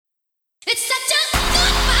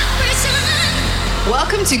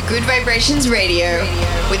Welcome to Good Vibrations Radio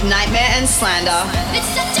with Nightmare and Slander.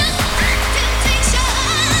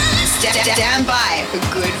 Stand by for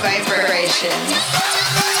Good Vibrations.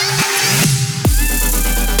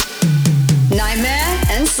 Nightmare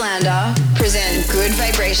and Slander present Good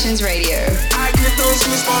Vibrations Radio. I get those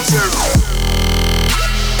goosebumps.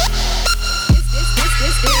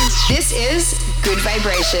 This is Good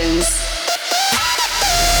Vibrations.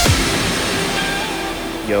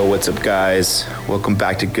 Yo, what's up, guys? Welcome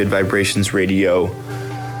back to Good Vibrations Radio.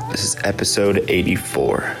 This is episode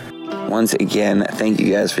 84. Once again, thank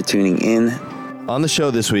you guys for tuning in. On the show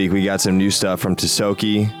this week, we got some new stuff from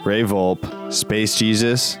Tisoki, Ray Volp, Space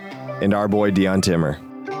Jesus, and our boy Dion Timmer.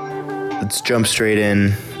 Let's jump straight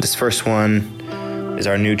in. This first one is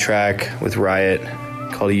our new track with Riot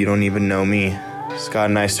called You Don't Even Know Me. Scott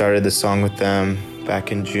and I started this song with them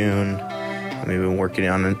back in June, and we've been working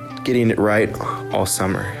on it, getting it right all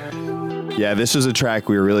summer. Yeah, this was a track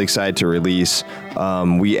we were really excited to release.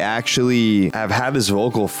 We actually have had this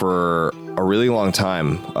vocal for a really long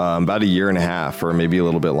time, about a year and a half, or maybe a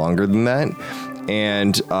little bit longer than that.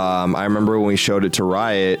 And I remember when we showed it to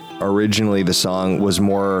Riot, originally the song was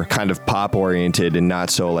more kind of pop oriented and not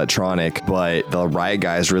so electronic, but the Riot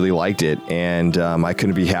guys really liked it, and I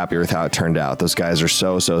couldn't be happier with how it turned out. Those guys are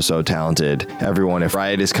so talented. Everyone, if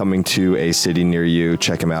Riot is coming to a city near you,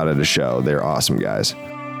 check them out at a show. They're awesome guys.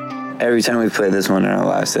 Every time we play this one in our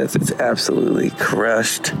live sets, it's absolutely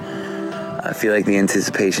crushed. I feel like the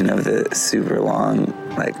anticipation of the super long,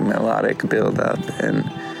 like, melodic build up and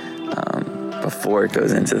before it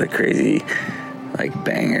goes into the crazy, like,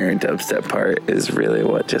 banger dubstep part is really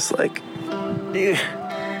what just, like,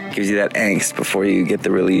 gives you that angst before you get the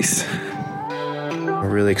release. We're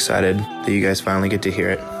really excited that you guys finally get to hear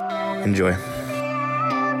it. Enjoy.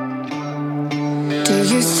 Do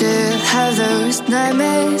you still have those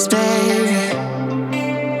nightmares, baby?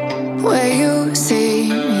 Where you see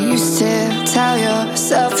me, you still tell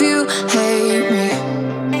yourself you hate me.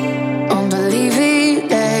 Unbelieving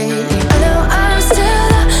lately. I know I'm still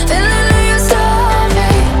the villain of your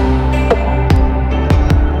story.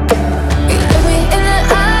 You look me in the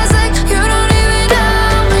eyes like you don't even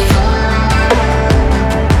know me.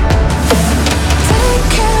 Didn't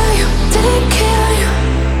kill you, didn't kill you.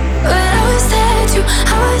 But I was there too,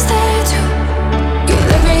 I was there too. You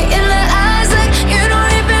look me in the eyes like you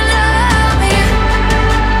don't even know me.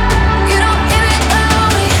 You don't even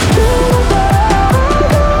know me. You don't even know me.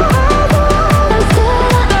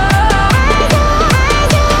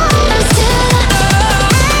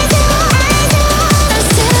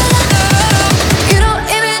 You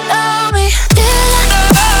don't even know me.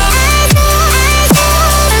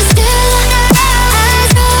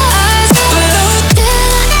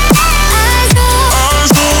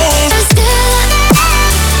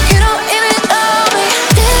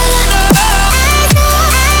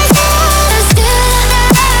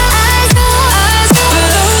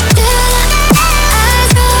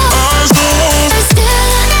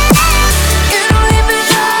 You don't even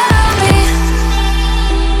know me.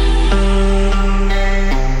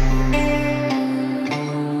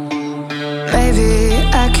 Maybe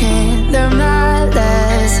I can't learn my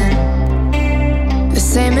lesson. The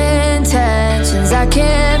same intentions, I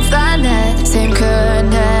can't find that same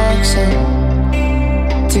connection.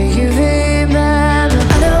 Do you remember?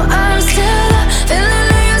 I know I'm still the villain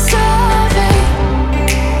of your story.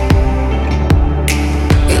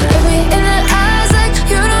 You look me in the eyes like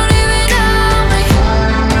you don't even know me.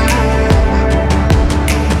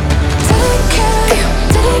 Didn't kill you,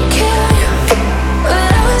 didn't kill you.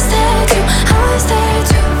 But I was there too, I was there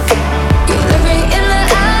too. You look me in the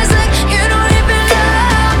eyes like you don't even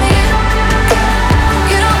know me.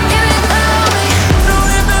 You don't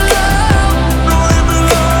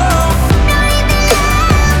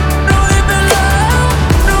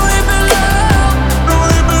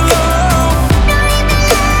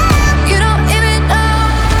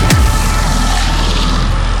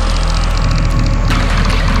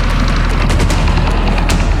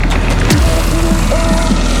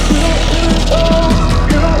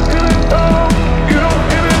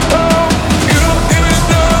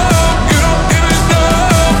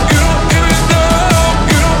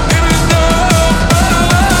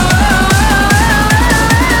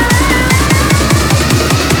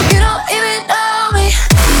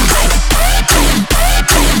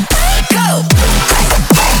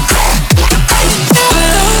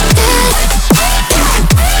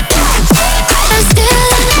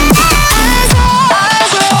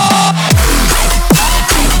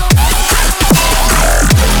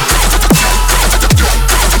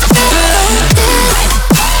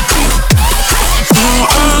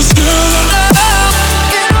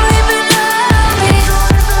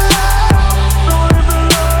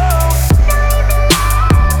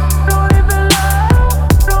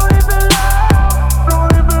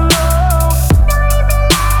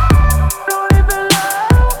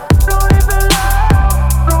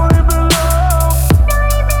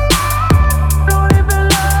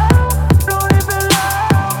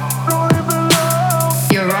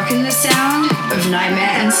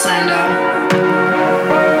Nightmare and Slander.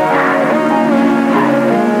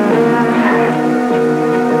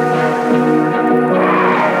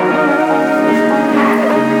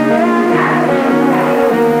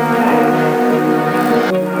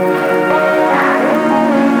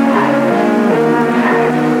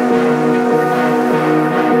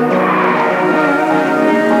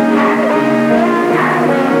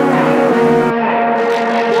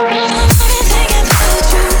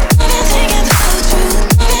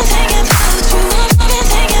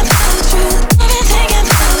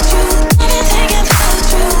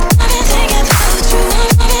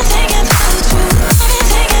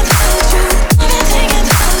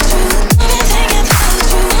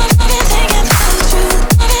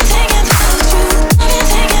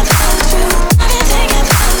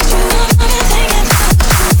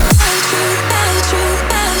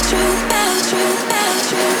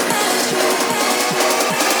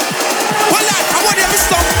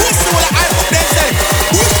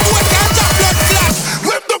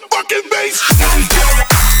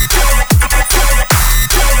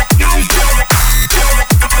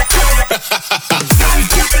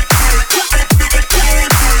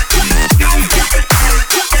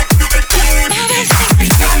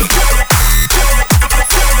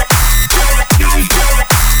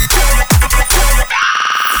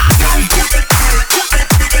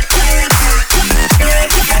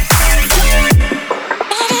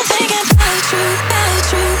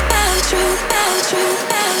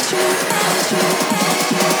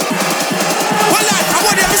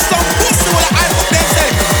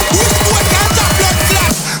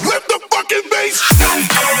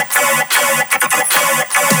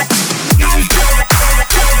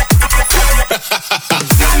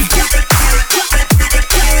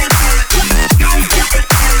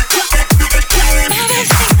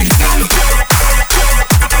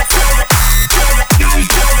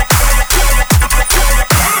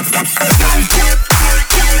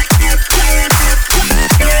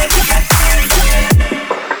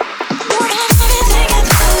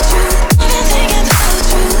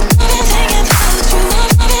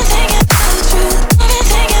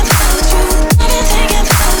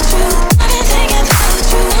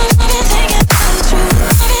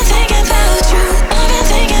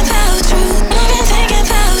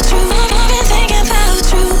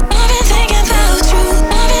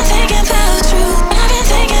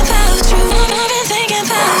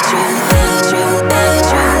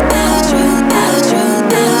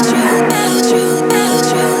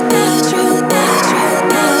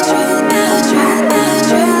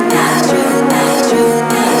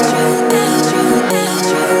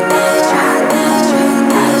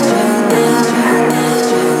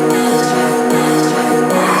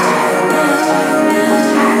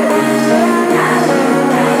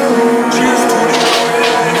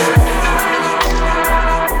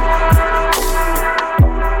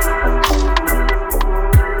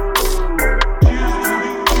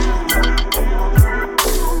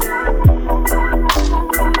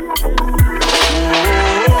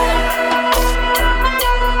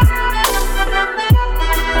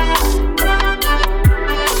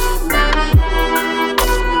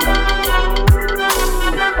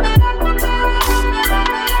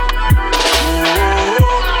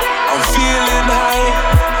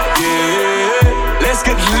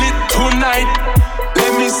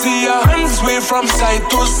 From side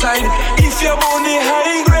to side. If you're money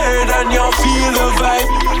high grade and you feel the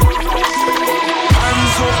vibe,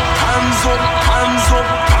 hands up, hands up, hands up,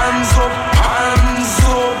 hands up, hands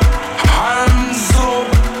up, hands up,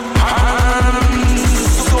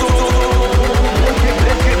 hands up.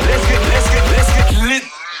 Let's get lit.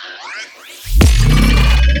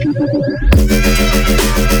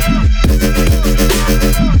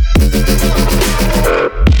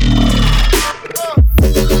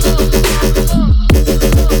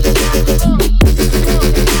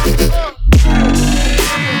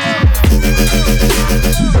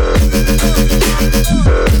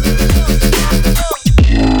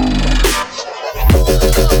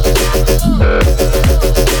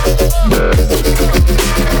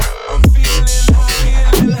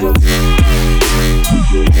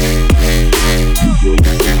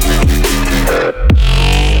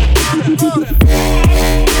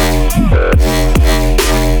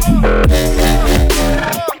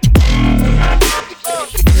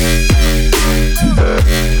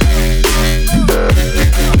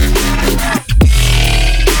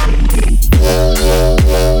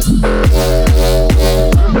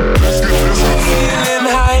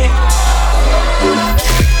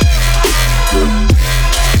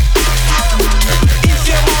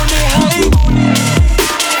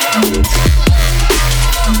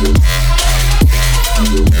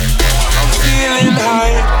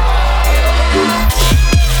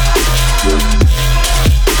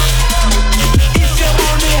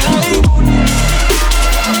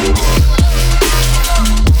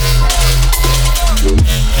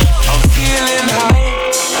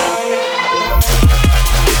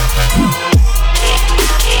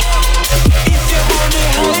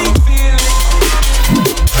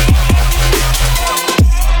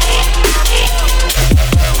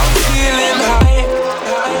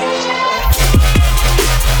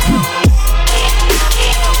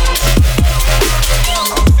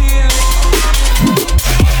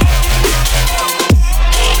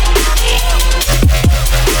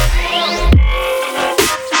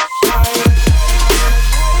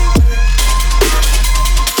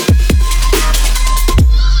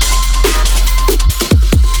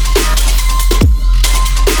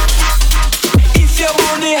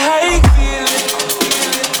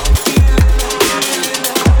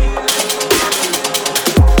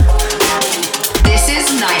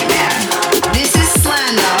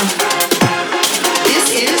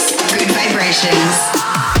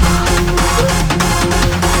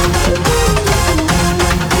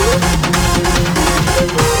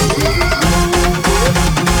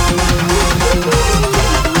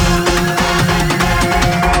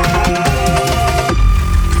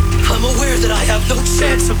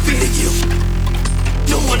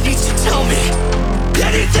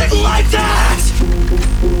 anything like that.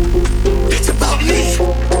 It's about me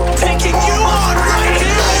taking you on right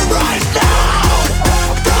here and right now.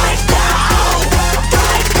 Right now.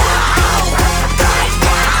 Right now. Right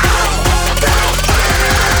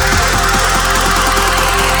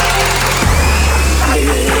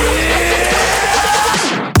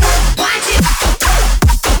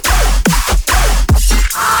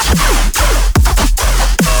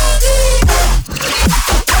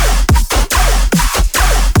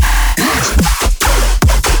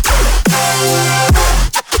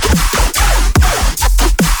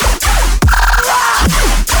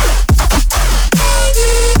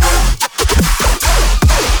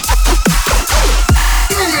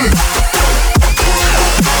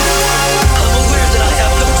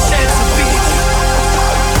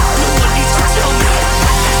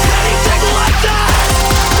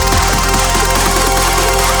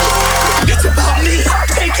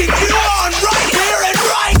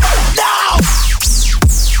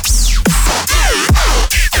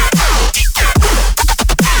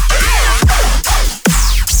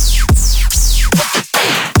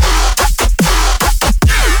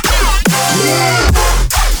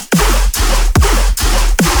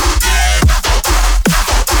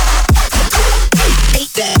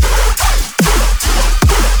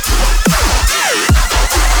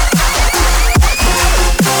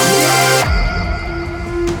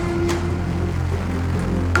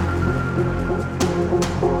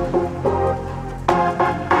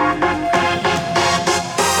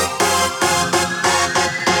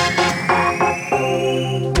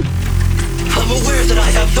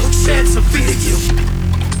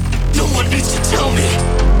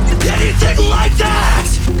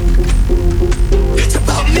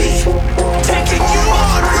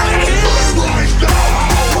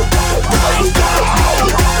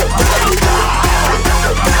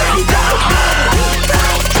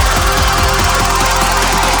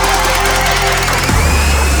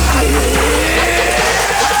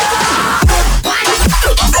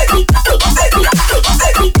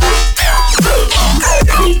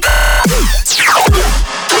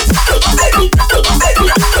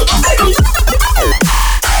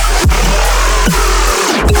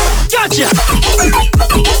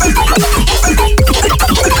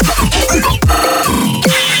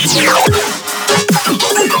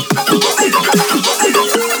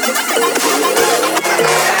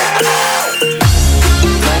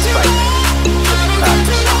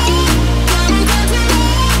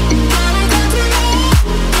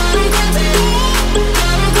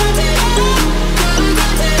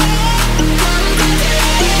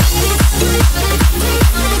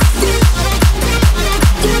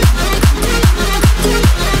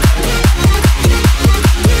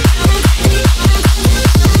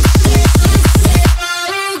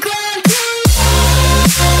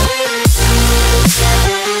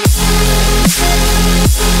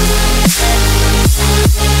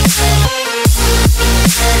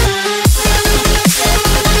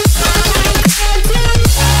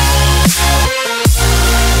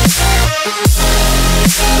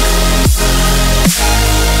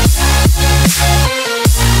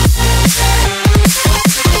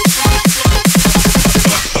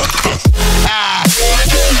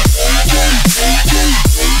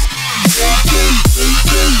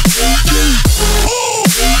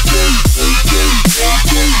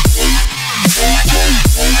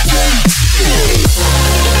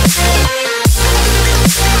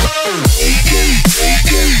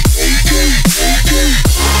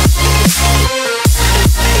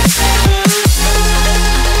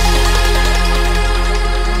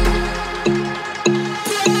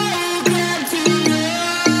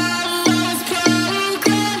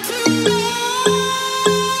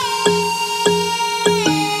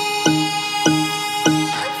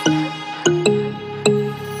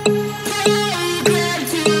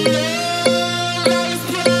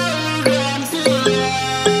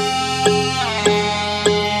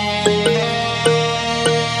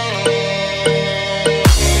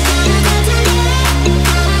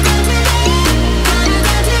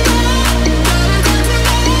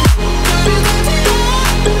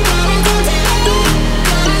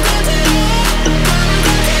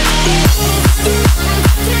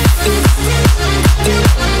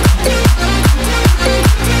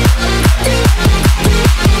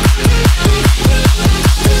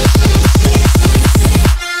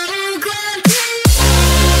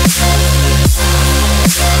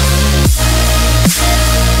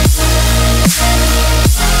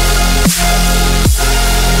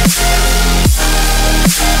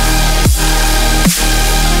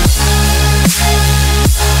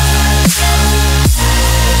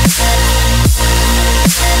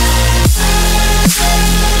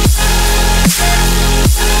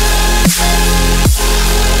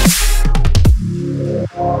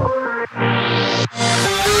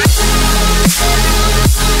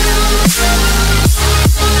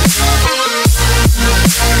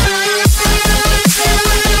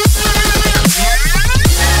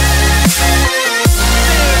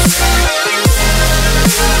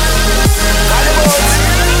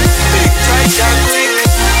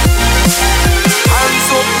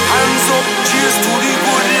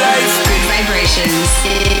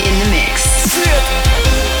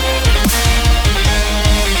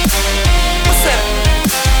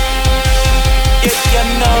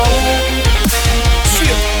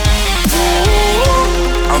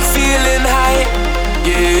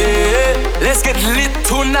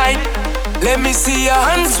tonight. Let me see your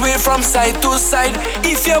hands wave from side to side.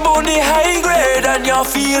 If you're body high grade and you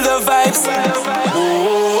feel the vibes.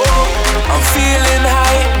 Oh, I'm feeling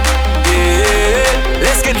high. Yeah,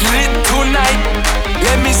 let's get lit tonight.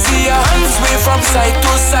 Let me see your hands wave from side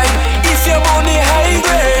to side. If you're body high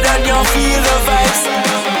grade and you feel the vibes.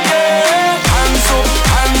 Yeah, hands up,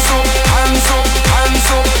 hands up, hands up, hands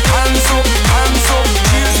up, hands up, hands up.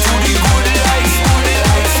 Cheers to the good life, good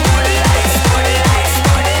life, good life, good life, good life,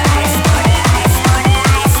 good life, good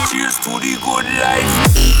life. Cheers to the good life.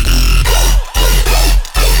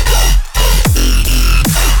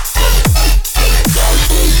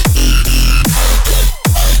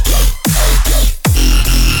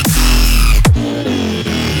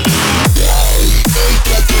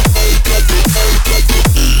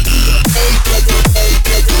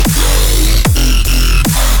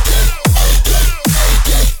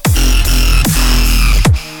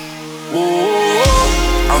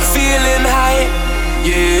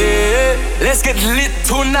 Let's get lit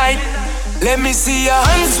tonight. Let me see your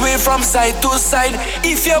hands wave from side to side.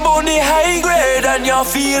 If you're body high grade and you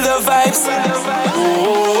feel the vibes.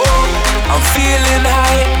 Oh, I'm feeling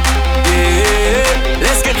high. Yeah,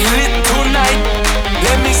 let's get lit tonight.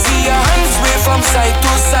 Let me see your hands wave from side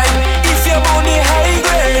to side. If you're body high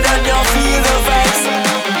grade and you feel the vibes.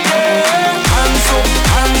 Yeah, hands up,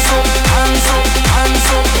 hands up, hands up,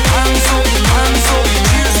 hands up, hands up, hands up.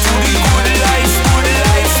 Cheers to the good life, good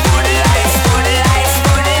life, good life, good life, good life,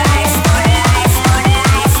 good life, good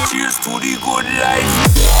life. Cheers to the good life.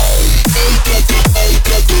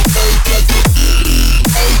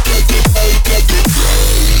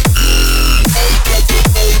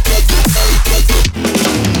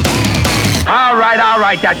 All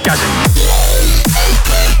right, that does it.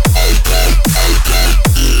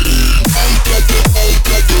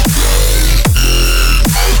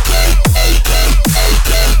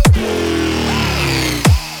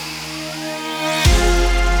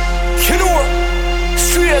 You know,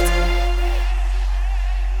 straight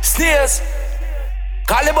snares,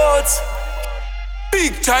 calibots,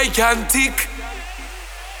 big gigantic.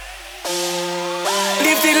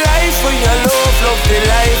 Live the life for your love the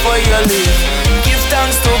life for your live. Give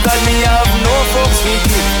thanks to God, me have no fucks with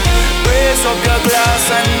you. Raise up your glass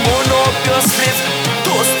and burn up your split.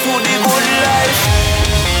 Toast to the good life.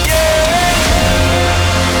 Yeah.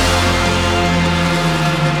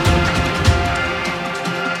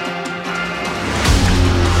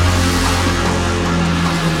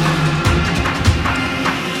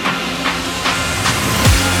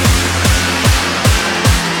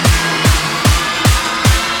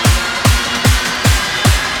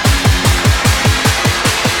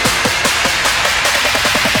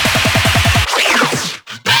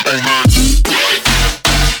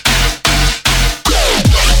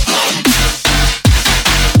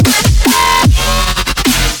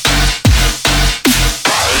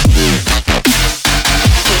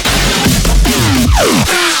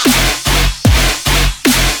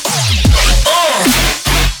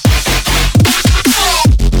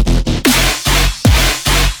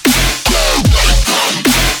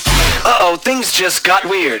 Things just got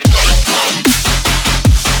weird.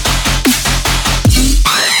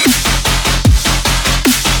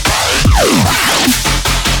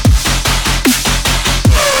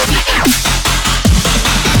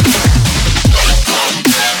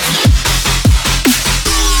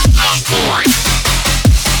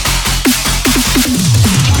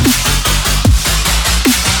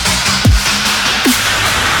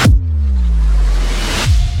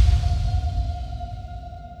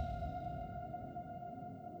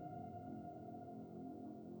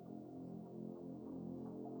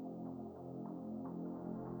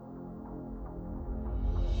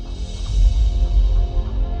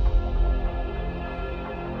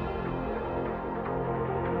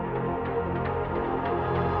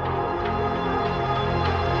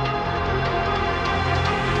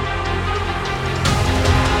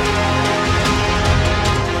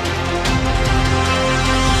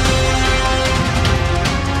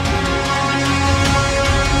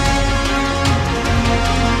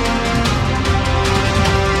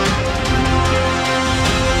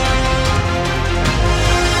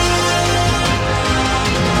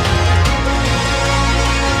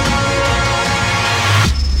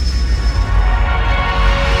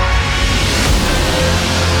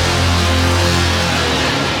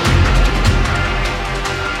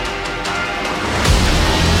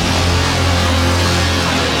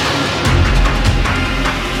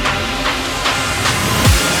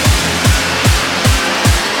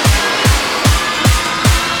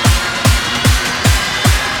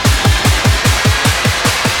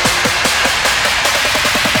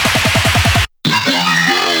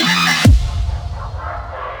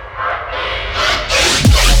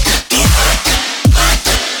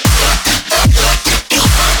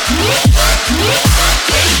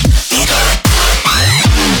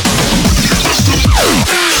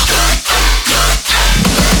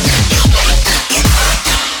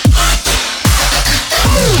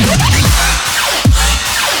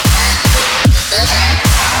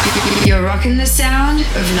 rocking the sound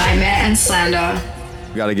of Nightmare and Slander.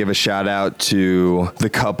 We got to give a shout out to the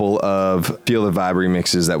couple of Feel the Vibe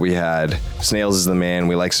remixes that we had. Snails is the man.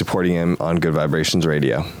 We like supporting him on Good Vibrations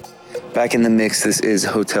Radio. Back in the mix, this is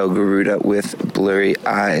Hotel Garuda with Blurry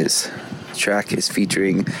Eyes. The track is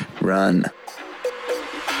featuring Run.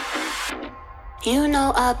 You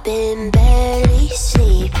know I've been barely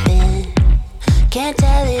sleeping. Can't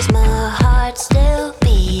tell, is my heart still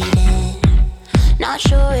beating? Not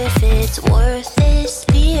sure if it's worth this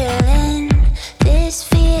feeling. This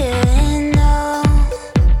feeling, no,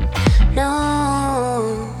 no.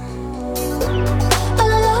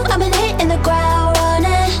 All along I've been hitting the ground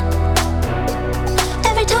running.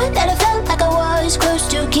 Every time that I felt like I was close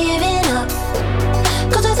to giving up,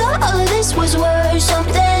 'cause I thought all of this was worth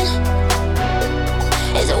something.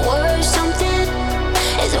 Is it worth something?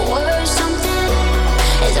 Is it worth something?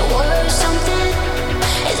 Is it worth something?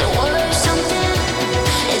 Is it worth something?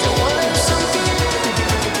 Is it worth something?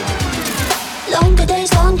 Longer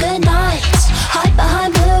days, longer nights, hide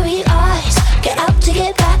behind blurry eyes. Get out to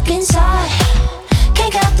get back inside.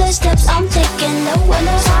 Can't count the steps I'm taking, no one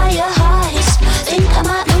knows higher highs. Think I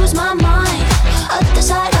might lose my mind, other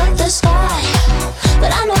side of the sky.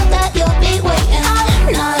 But I know that you'll be waiting.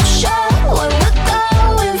 I'm not sure where we're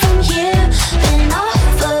going from here. Been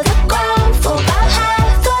off of the ground for about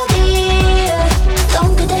half of the year.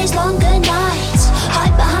 Longer days, longer nights,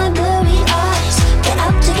 hide behind blurry eyes. Get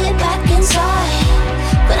out to get back inside.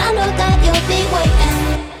 But I know that you'll be waiting.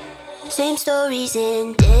 Same stories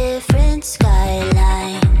in different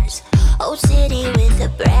skylines. Old city with a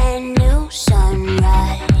brand new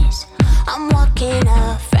sunrise. I'm walking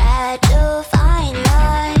a fragile fine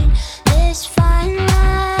line. This fine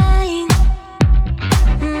line.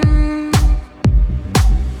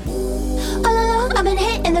 All along I've been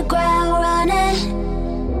hitting the ground running.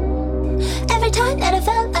 Every time that I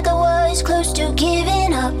felt like I was close to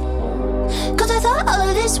giving up, 'cause I thought all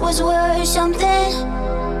of this was worth something.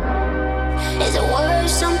 Is it worth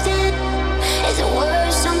something? Is it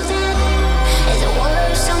worth something? Is it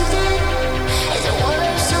worth something? Is it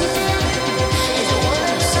worth something? Is it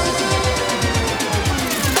worth something?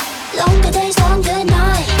 Longer days, longer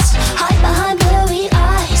nights, hide behind blurry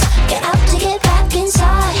eyes. Get out to get back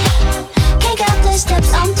inside. Can't count the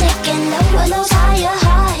steps I'm taking, no one knows higher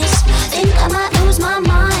highs. Think I might lose my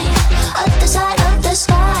mind, other side of the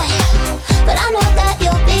sky. But I know that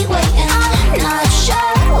you'll be waiting. I'm not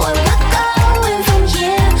sure where we're going from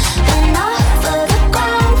here. Been off of the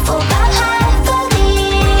ground for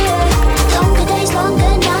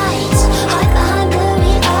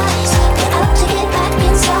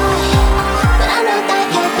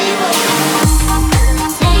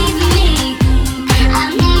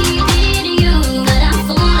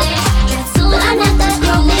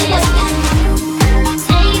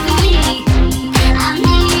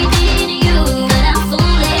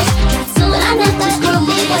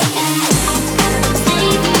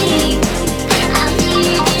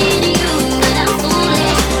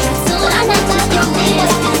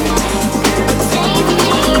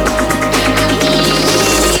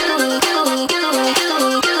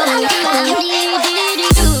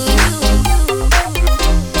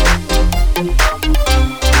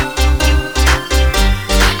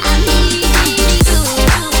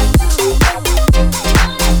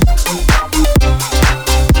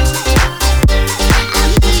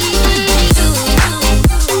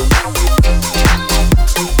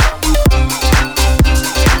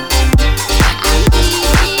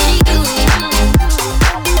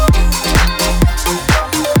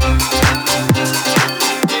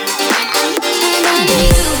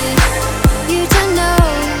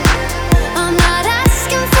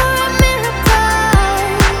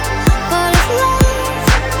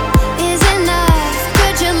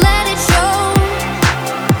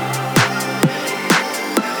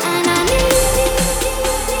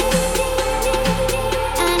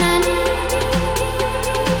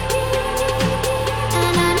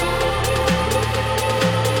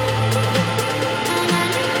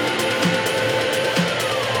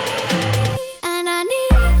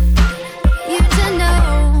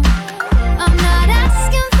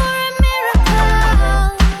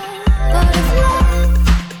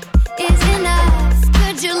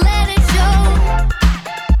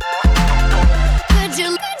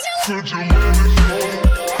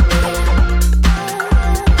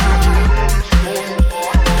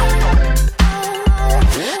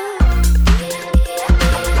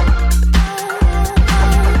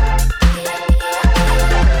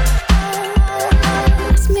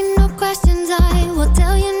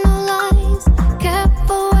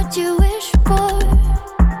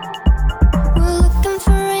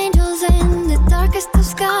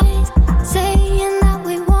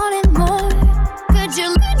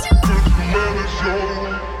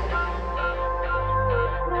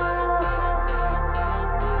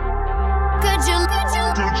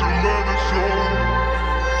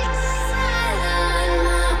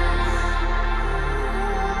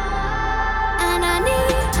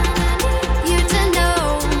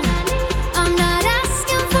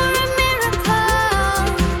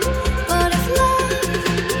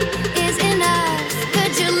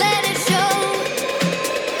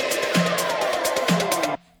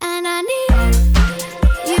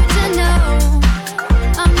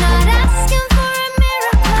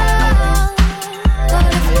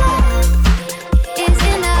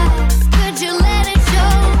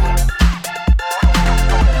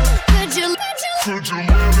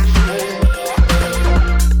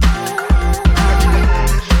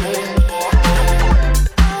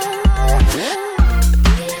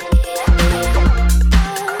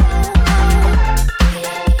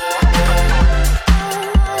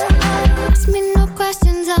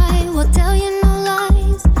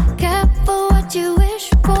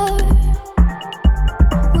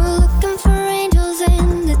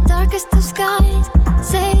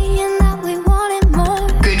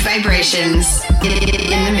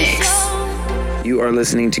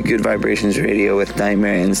Listening to Good Vibrations Radio with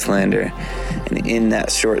Nightmare and Slander. And in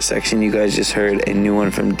that short section, you guys just heard a new one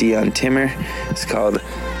from Dion Timmer. It's called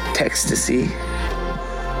Textasy.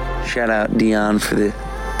 Shout out Dion for the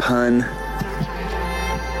pun.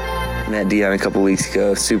 Met Dion a couple weeks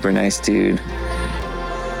ago. Super nice dude.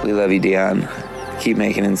 We love you, Dion. Keep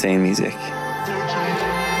making insane music.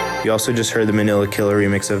 You also just heard the Manila Killer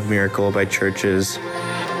remix of Miracle by Churches,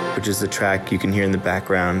 which is the track you can hear in the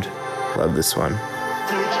background. Love this one.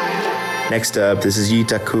 Next up, this is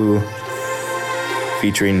Yitaku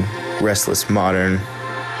featuring Restless Modern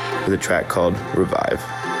with a track called Revive.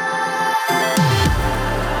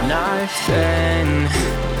 I've been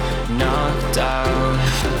knocked out,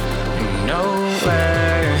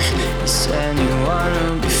 nowhere is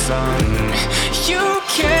anyone to be found. You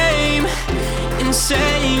came and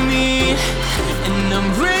saved me, and I'm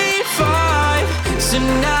revived, so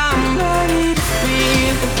now I'm ready to be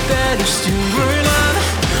a better steward of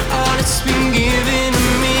all that's been given to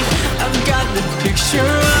me. I've got the picture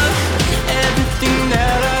of everything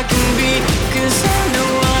that I can be, 'cause I know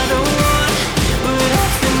I don't want what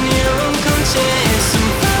I've been here unconscious. I'm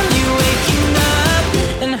finally waking up,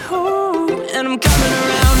 and I'm coming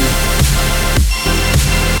around.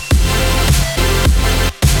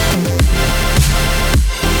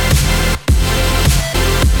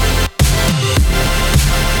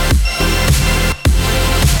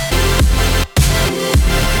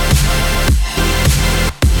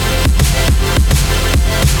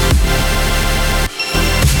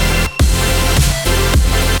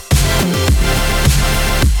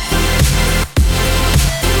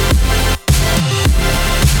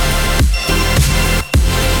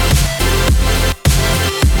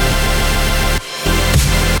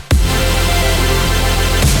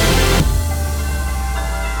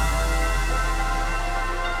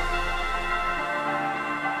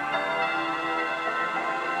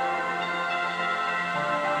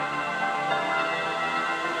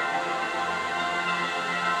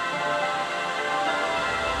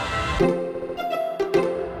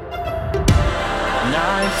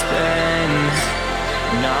 I've been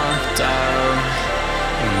knocked out,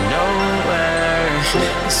 nowhere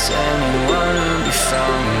is anyone to be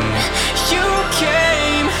found. You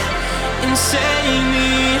came and saved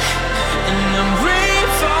me, and I'm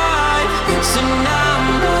revived, so now I'm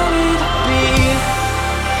ready to be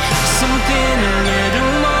something a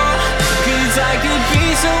little more, 'cause I could be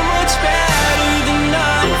so much better than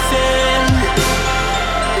nothing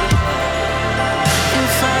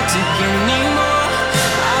if I took any more.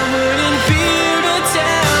 I wouldn't be here to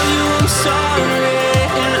tell you I'm sorry,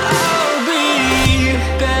 and I'll be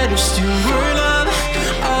better steward of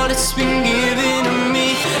all that's been given to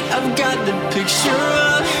me. I've got the picture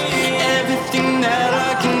of everything that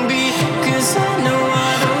I can be, 'cause I know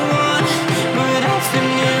I don't want what I've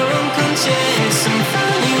been here unconscious. I'm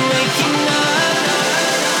finally waking up.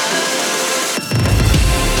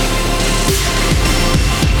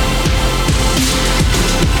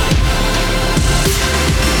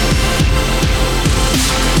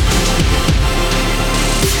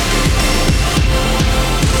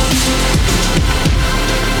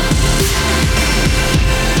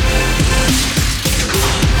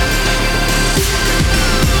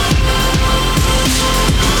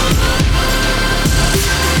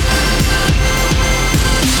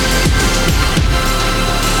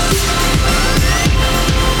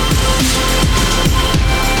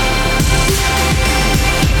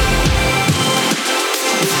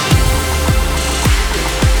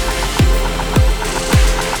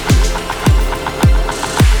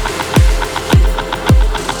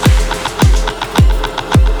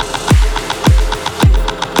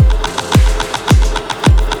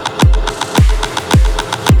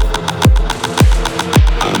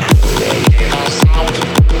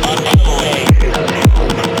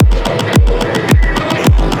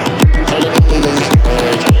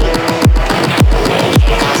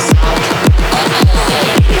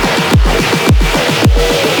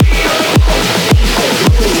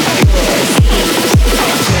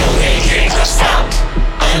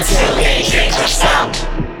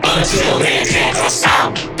 Until they kick us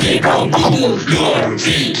out, people move your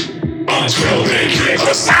feet. Until they kick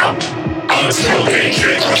us out. Until they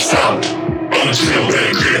kick us out. Until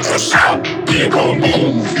they kick us out, people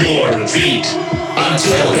move your feet.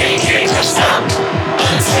 Until they kick us out.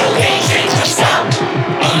 Until they kick us out.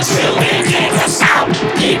 Until they kick us out,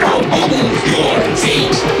 people move your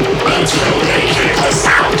feet. Until they kick us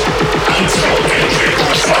out. Until they kick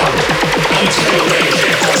us out. Until they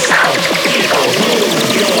kick us out, people move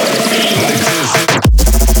your feet.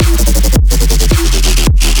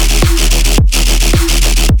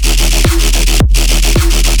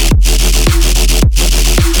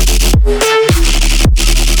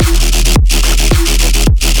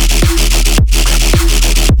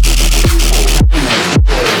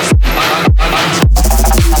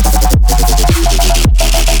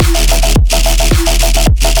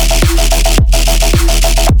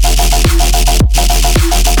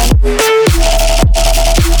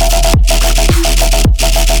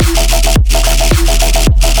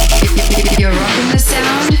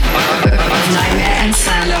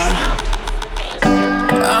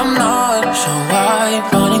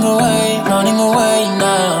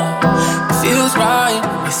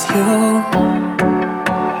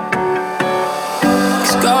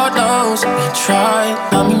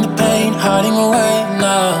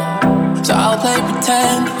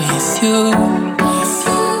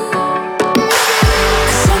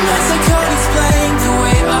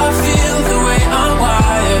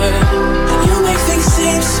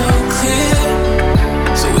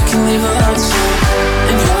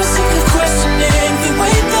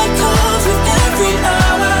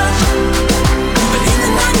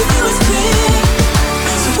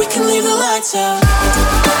 Like this.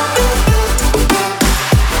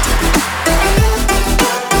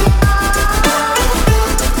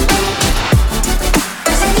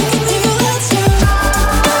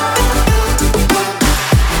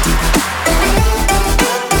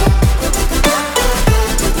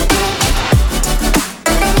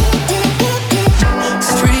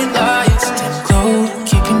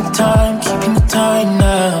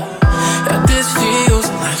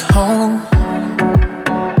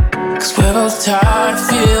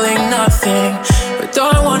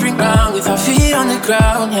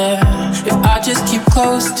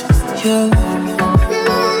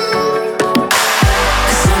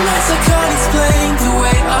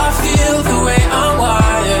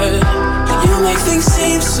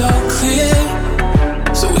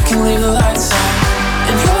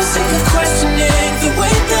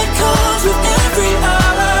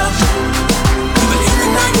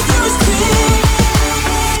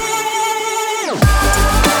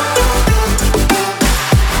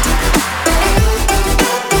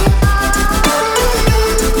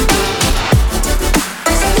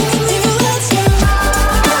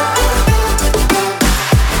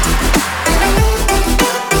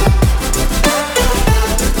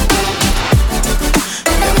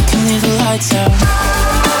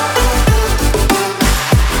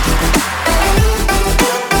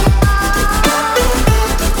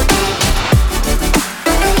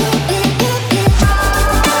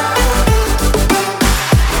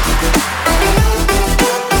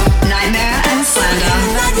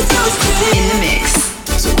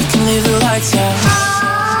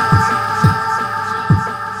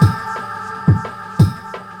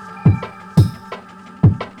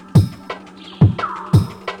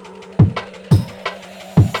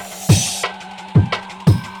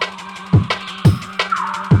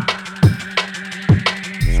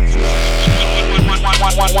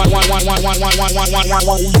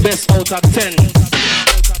 Best out of 10.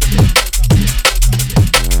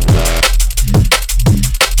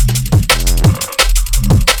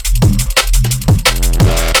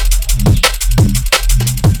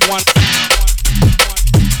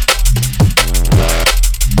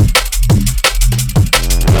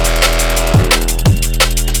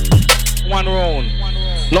 One round.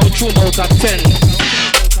 No tune out of 10.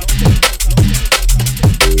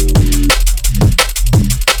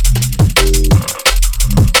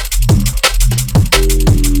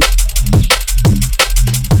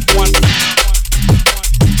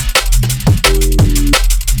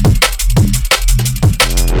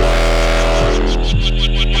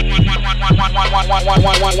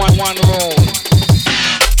 One roll.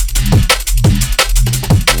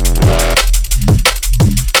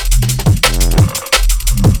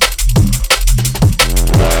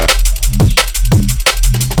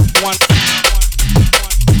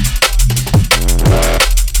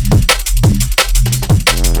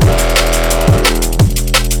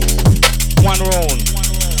 One round.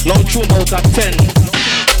 No tune out of 10.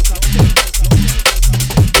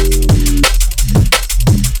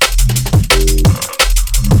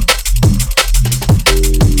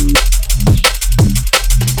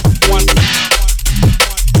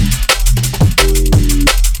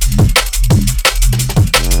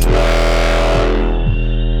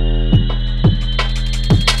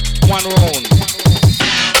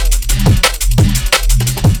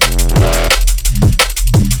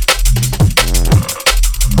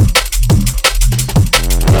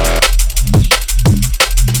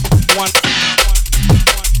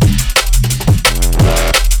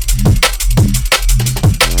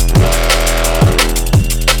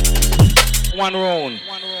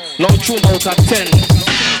 tune out of 10.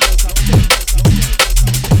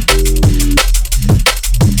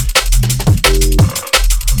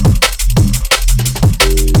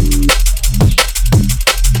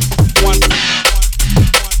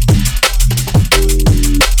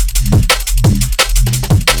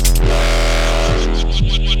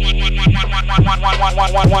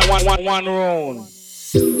 One round.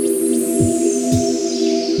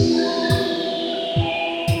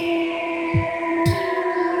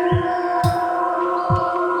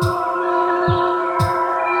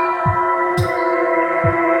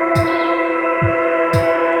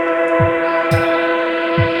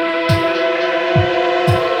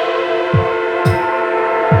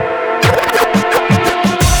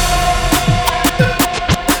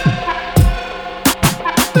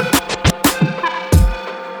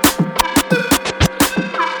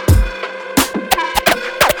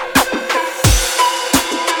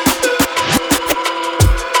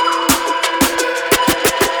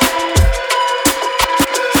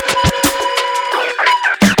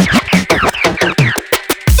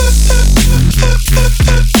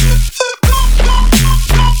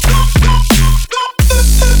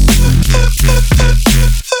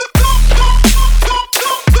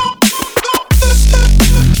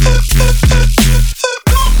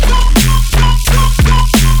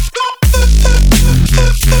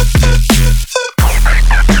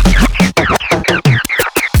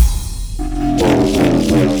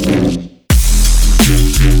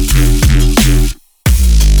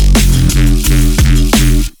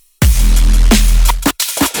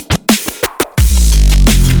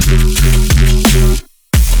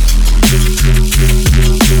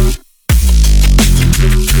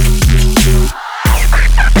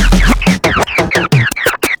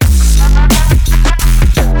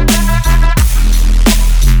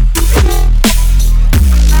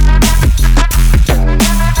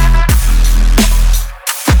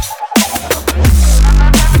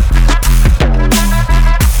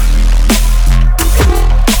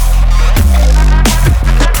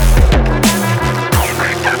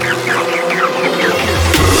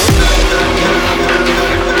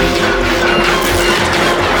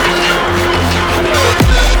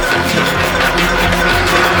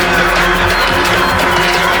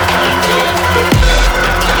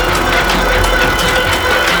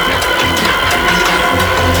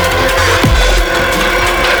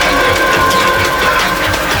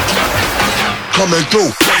 Coming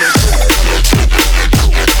through.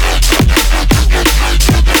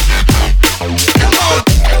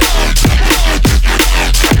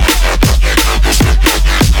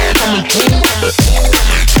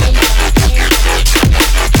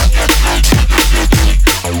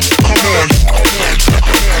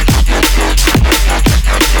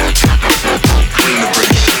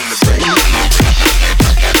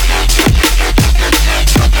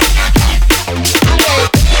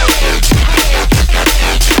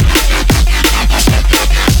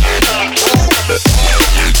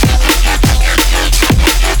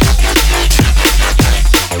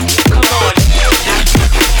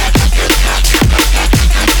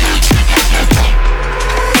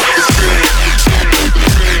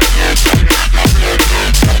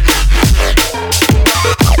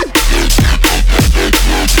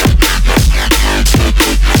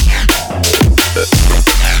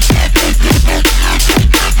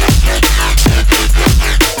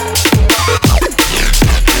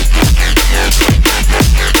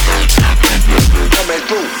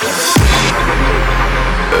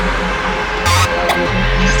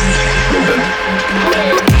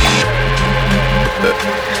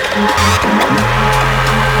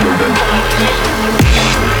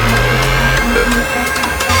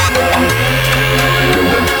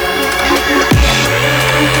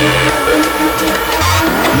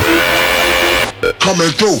 Coming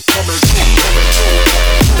through. Come on.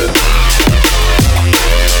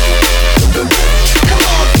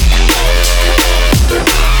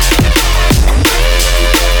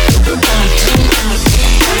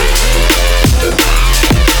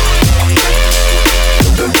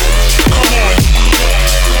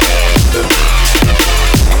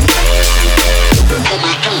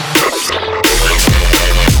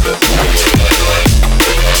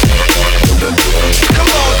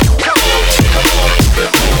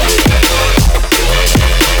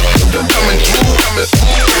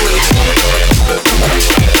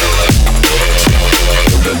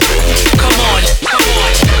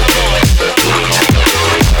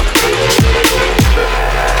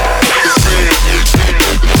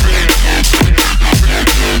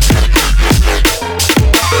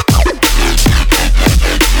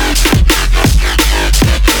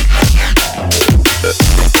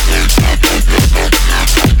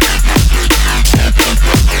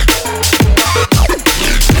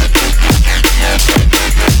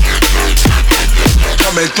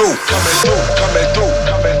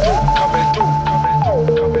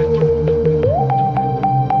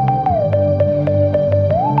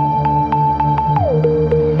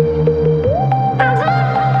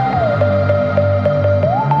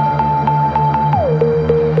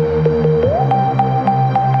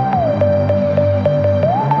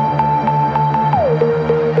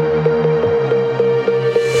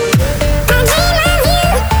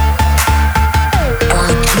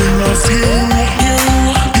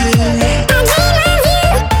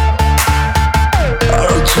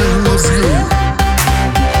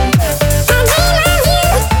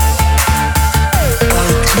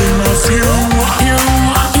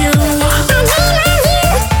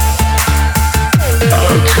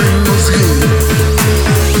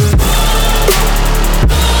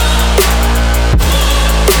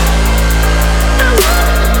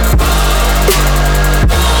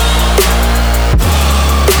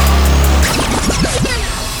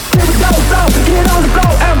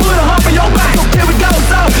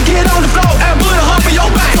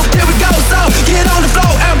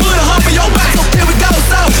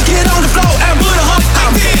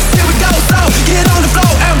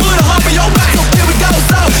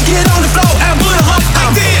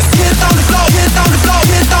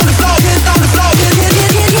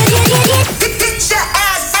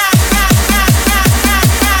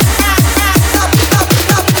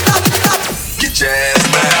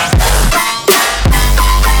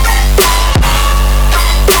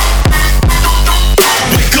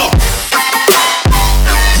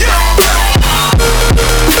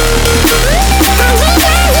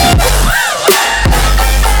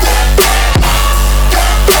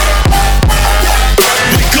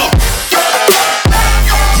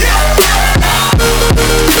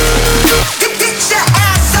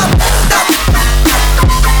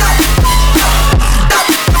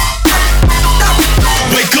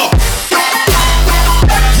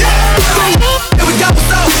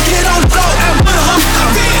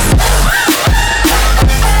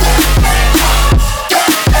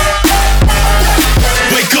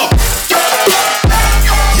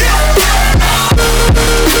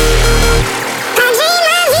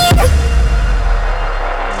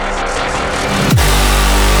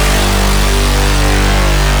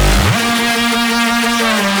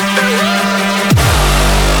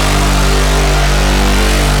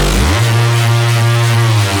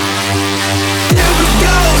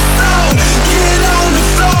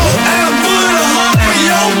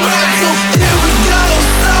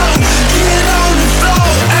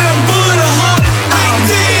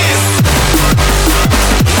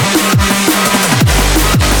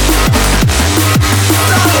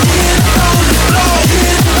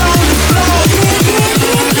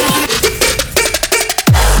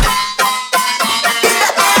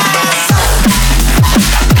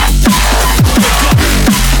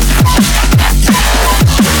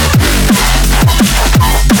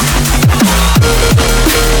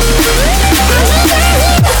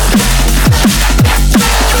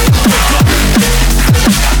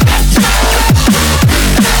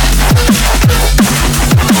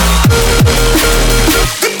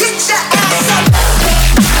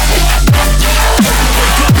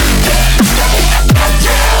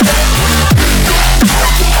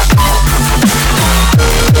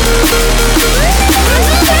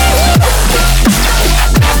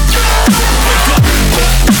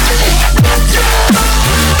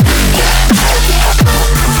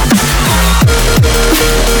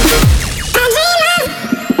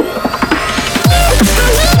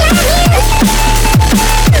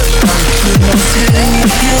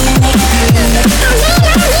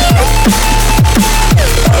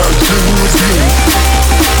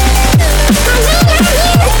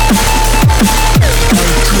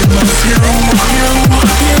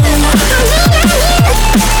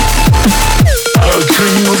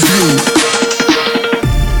 view.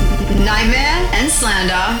 Nightmare and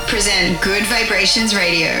Slander present Good Vibrations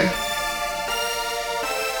Radio.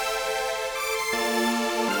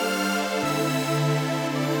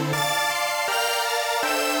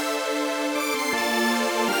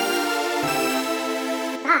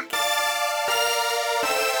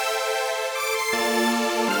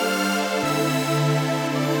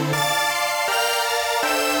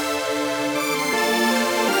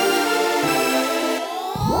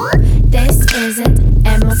 Isn't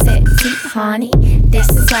Emerald City, honey. This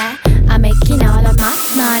is where I'm making all of my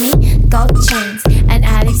money. Gold chains and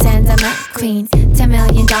Alexander McQueen. $10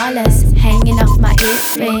 million hanging off my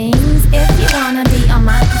earrings. If you wanna be on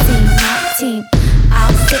my team,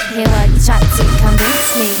 I'll sit here while you try to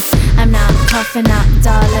convince me. I'm not coughing up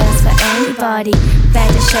dollars for anybody.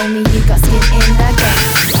 Better show me you got skin in the game.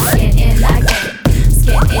 Skin in the game.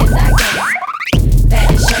 Skin in the game.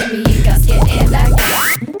 Better show me you got skin in the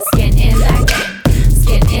game. Skin in the game.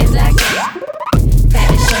 Skin in the game.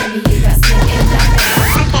 Better show me you got skin in the game.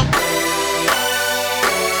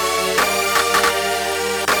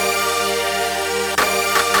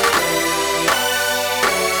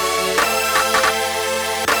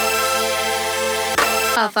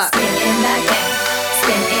 Oh fuck. Skin in the game.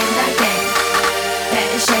 Skin in the game.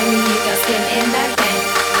 Better show me you got skin in the game.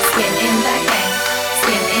 Skin in the game.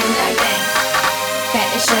 Skin in the game.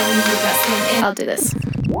 Better show me you got skin in. I'll do this.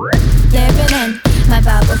 Living in my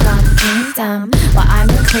bubblegum kingdom, while I'm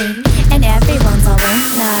the queen and everyone's a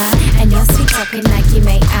winner. And you're sweet talking like you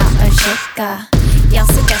made out of sugar. You're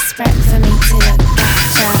so desperate for me to look at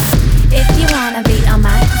ya. If you wanna be on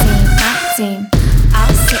my team,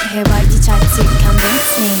 I'll sit here while you try to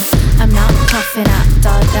convince me. I'm not coughing up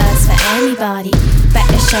dollars for anybody.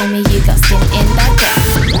 Better show me you got skin in the game.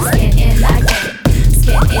 Skin in the game.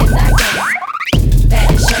 Skin in the game.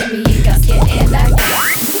 Better show me you got skin in the game.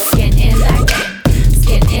 Skin in the game.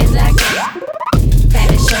 Skin in the game.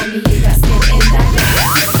 Better show me you got skin in the game.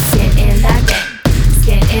 Skin in the game.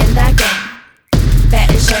 Skin in the game.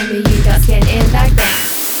 Better show me you got skin in the game.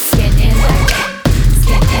 Skin in the game.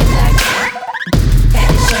 Skin in the game.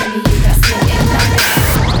 Better show me you got skin in the game.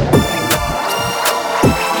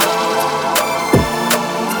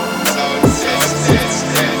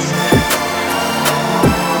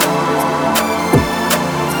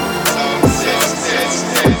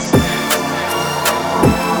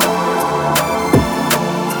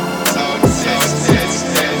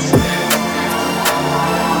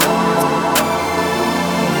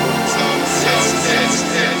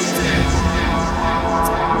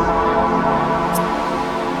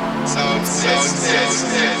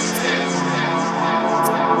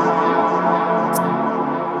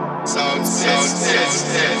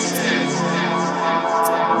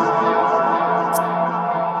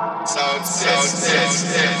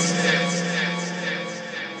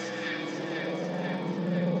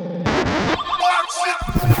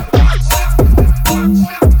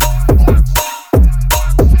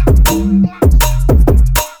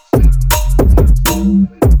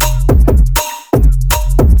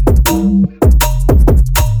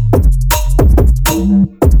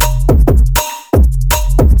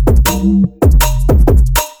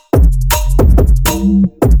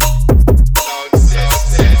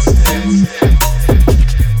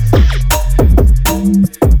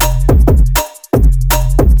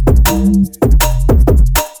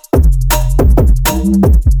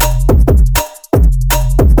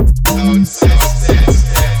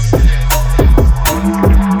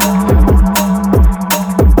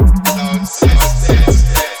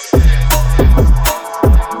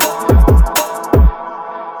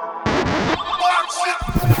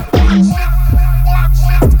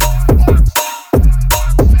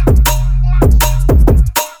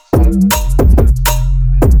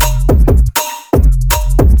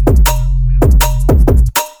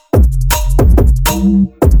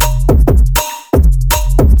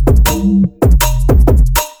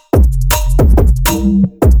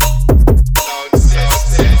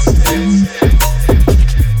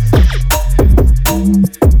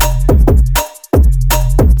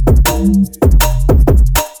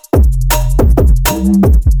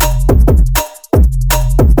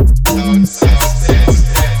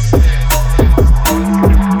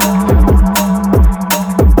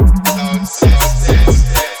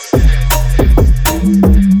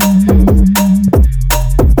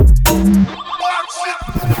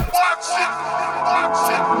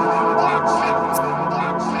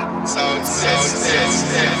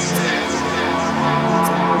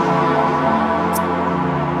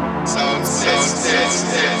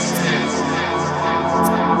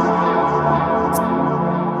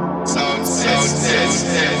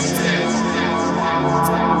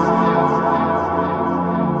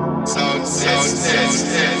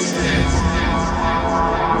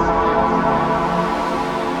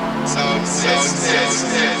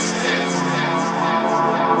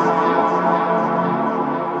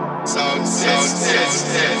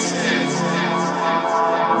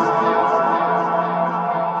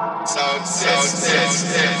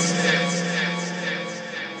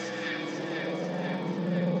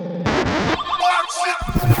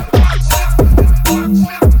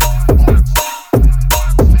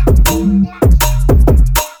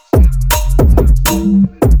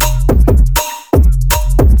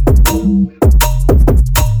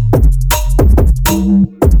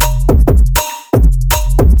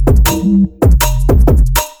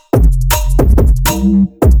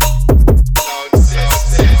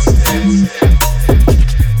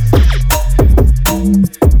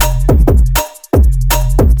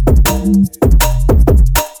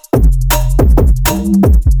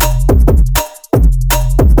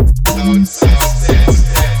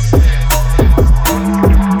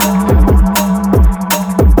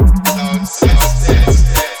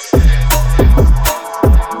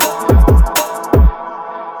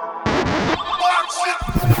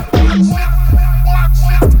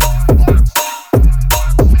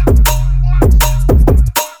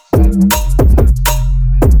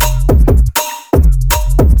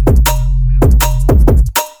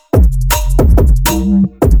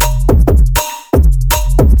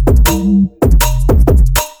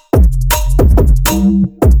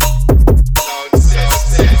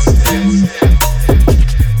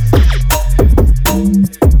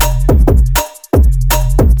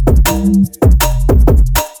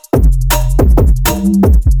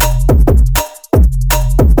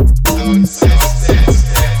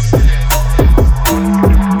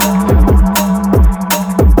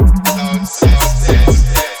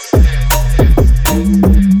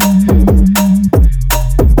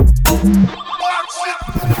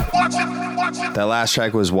 last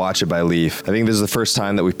track was Watch It by Leaf. I think this is the first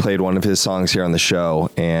time that we've played one of his songs here on the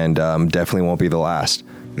show, and definitely won't be the last.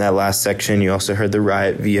 In that last section, you also heard the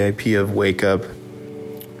Riot VIP of Wake Up.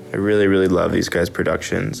 I really, really love these guys'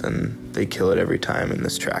 productions, and they kill it every time, and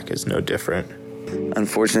this track is no different.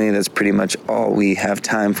 Unfortunately, that's pretty much all we have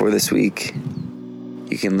time for this week.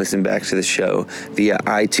 You can listen back to the show via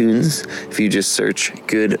iTunes if you just search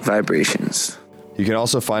Good Vibrations. You can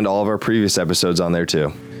also find all of our previous episodes on there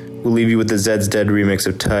too. We'll leave you with the Zed's Dead remix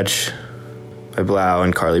of Touch by Blau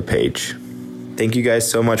and Carly Page. Thank you guys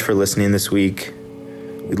so much for listening this week.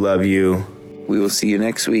 We love you. We will see you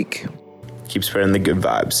next week. Keep spreading the good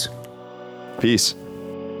vibes. Peace.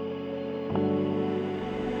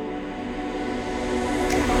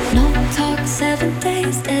 No talk, 7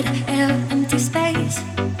 days, dead air, empty space.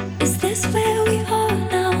 Is this where we are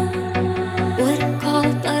now? Would call,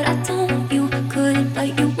 but I don't. You could,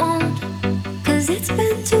 but you won't. 'Cause it's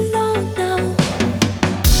been too long now.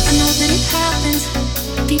 I know that it happens.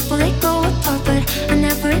 People, they go apart, but I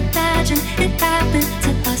never imagined it happened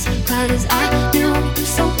to us. 'Cause I knew you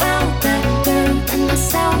so well, better than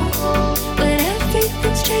myself. But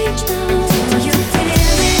everything's changed now. Do you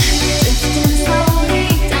feel it? Drifting slowly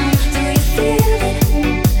down. Do you feel it?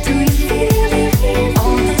 Do you feel it?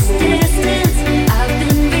 All this distance I've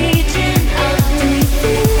been reaching out. Do you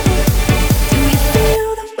feel it? Do you feel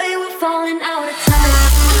the way we're falling out of time?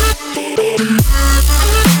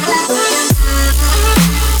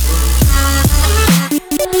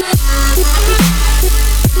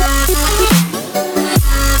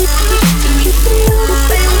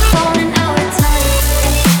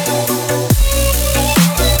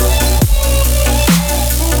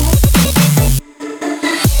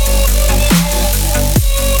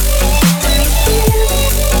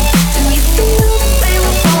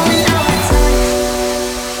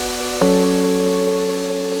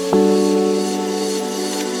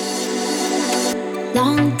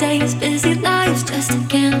 Long days, busy lives, just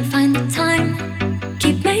can't find the time.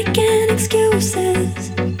 Keep making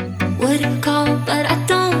excuses. Wouldn't call, but I